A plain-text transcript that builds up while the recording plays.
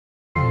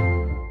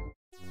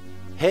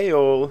Hey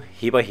all,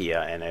 Hibber here,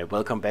 and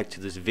welcome back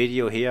to this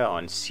video here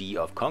on Sea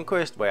of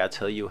Conquest, where I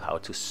tell you how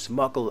to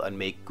smuggle and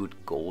make good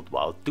gold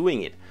while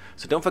doing it.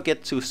 So don't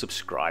forget to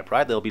subscribe,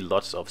 right? There'll be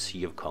lots of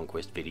Sea of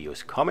Conquest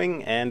videos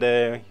coming, and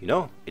you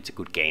know, it's a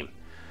good game.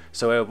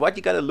 So what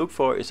you gotta look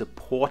for is a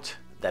port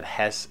that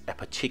has a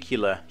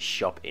particular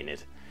shop in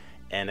it.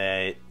 And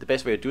the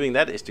best way of doing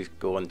that is to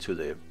go onto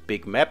the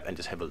big map and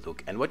just have a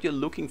look. And what you're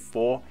looking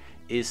for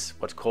is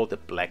what's called the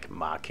black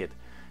market.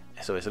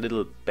 So it's a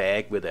little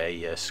bag with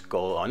a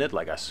skull on it,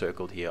 like I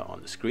circled here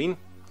on the screen.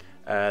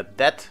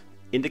 That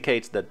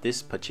indicates that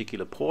this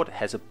particular port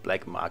has a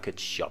black market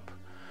shop.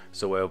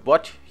 So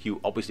what you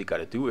obviously got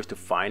to do is to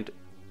find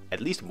at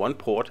least one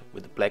port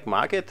with a black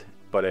market.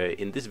 But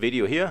in this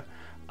video here,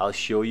 I'll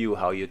show you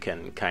how you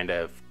can kind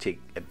of take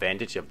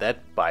advantage of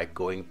that by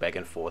going back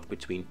and forth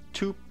between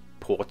two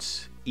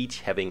ports,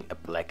 each having a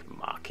black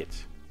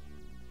market.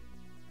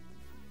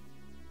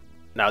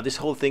 Now this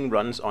whole thing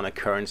runs on a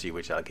currency,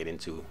 which I'll get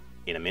into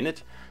in a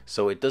minute,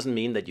 so it doesn't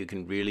mean that you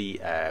can really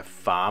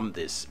farm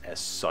this as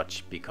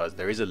such, because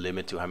there is a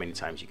limit to how many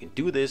times you can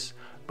do this,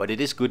 but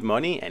it is good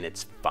money and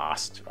it's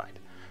fast, right?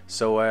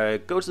 So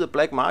go to the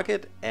black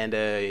market and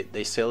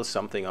they sell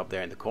something up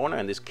there in the corner,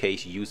 in this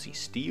case UC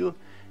steel,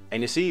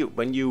 and you see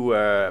when you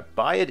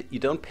buy it, you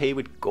don't pay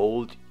with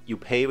gold, you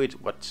pay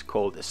with what's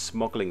called a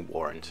smuggling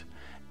warrant.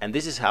 And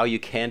this is how you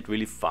can't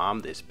really farm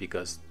this,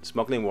 because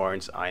smuggling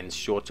warrants are in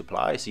short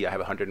supply. See, I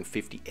have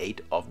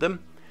 158 of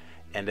them.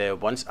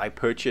 And once I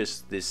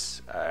purchase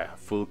this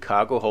full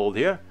cargo hold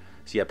here,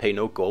 see, I pay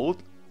no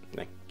gold.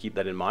 Keep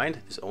that in mind.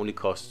 This only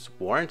costs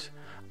warrant.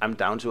 I'm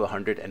down to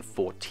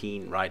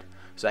 114, right?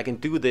 So I can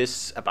do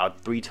this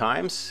about 3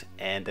 times,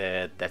 and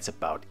that's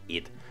about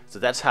it. So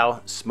that's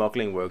how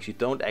smuggling works. You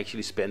don't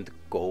actually spend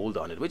gold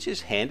on it, which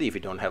is handy if you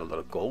don't have a lot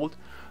of gold.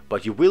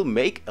 But you will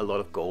make a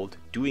lot of gold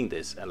doing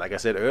this. And like I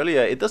said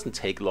earlier, it doesn't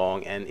take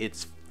long and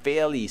it's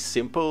fairly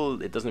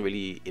simple. It doesn't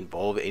really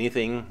involve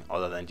anything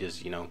other than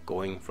just, you know,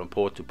 going from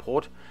port to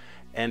port.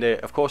 And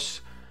of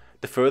course,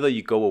 the further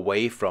you go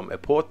away from a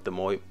port, the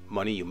more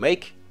money you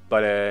make.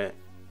 But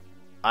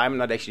I'm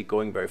not actually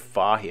going very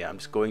far here. I'm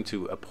just going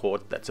to a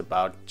port that's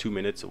about 2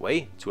 minutes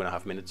away,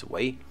 2.5 minutes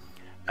away,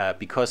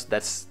 because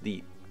that's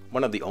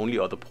one of the only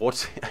other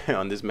ports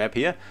on this map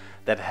here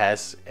that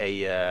has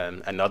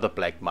another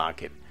black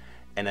market.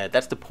 And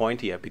that's the point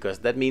here, because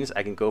that means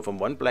I can go from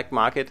one black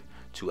market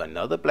to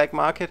another black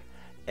market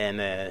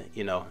and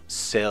you know,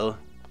 sell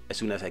as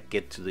soon as I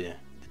get to the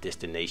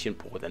destination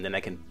port, and then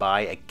I can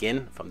buy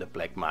again from the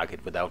black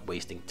market without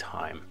wasting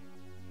time.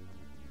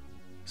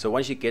 So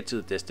once you get to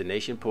the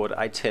destination port,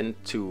 I tend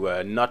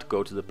to not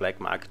go to the black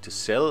market to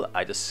sell.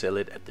 I just sell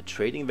it at the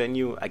trading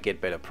venue. I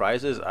get better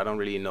prices. I don't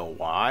really know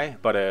why,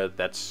 but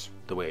that's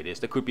the way it is.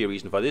 There could be a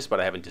reason for this, but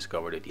I haven't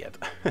discovered it yet.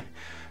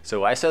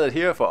 So I sell it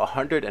here for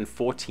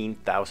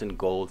 114,000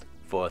 gold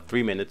for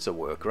 3 minutes of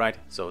work, right?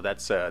 So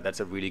that's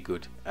a really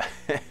good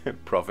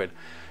profit.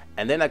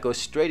 And then I go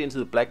straight into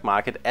the black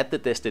market at the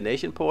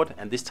destination port,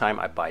 and this time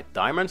I buy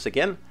diamonds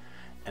again.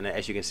 And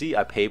as you can see,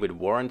 I pay with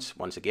warrants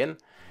once again.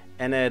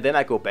 And then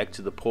I go back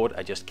to the port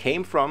I just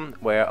came from,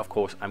 where of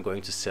course I'm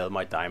going to sell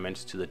my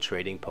diamonds to the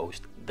trading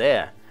post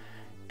there.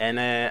 And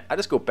I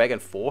just go back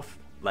and forth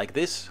like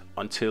this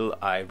until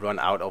I run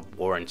out of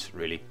warrants,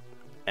 really.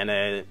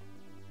 And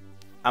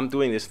I'm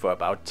doing this for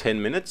about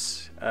 10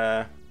 minutes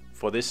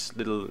for this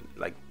little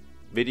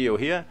video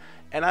here,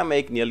 and I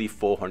make nearly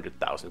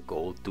 400,000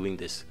 gold doing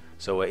this.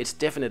 So it's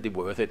definitely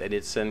worth it, and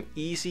it's an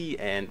easy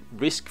and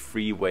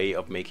risk-free way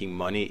of making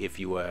money if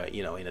you are,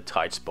 you know, in a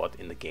tight spot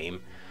in the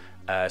game.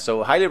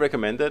 So highly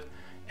recommended.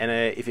 And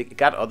if you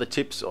got other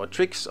tips or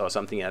tricks or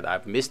something that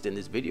I've missed in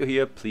this video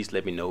here, please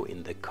let me know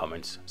in the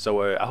comments.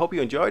 So I hope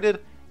you enjoyed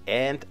it,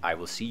 and I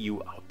will see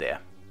you out there.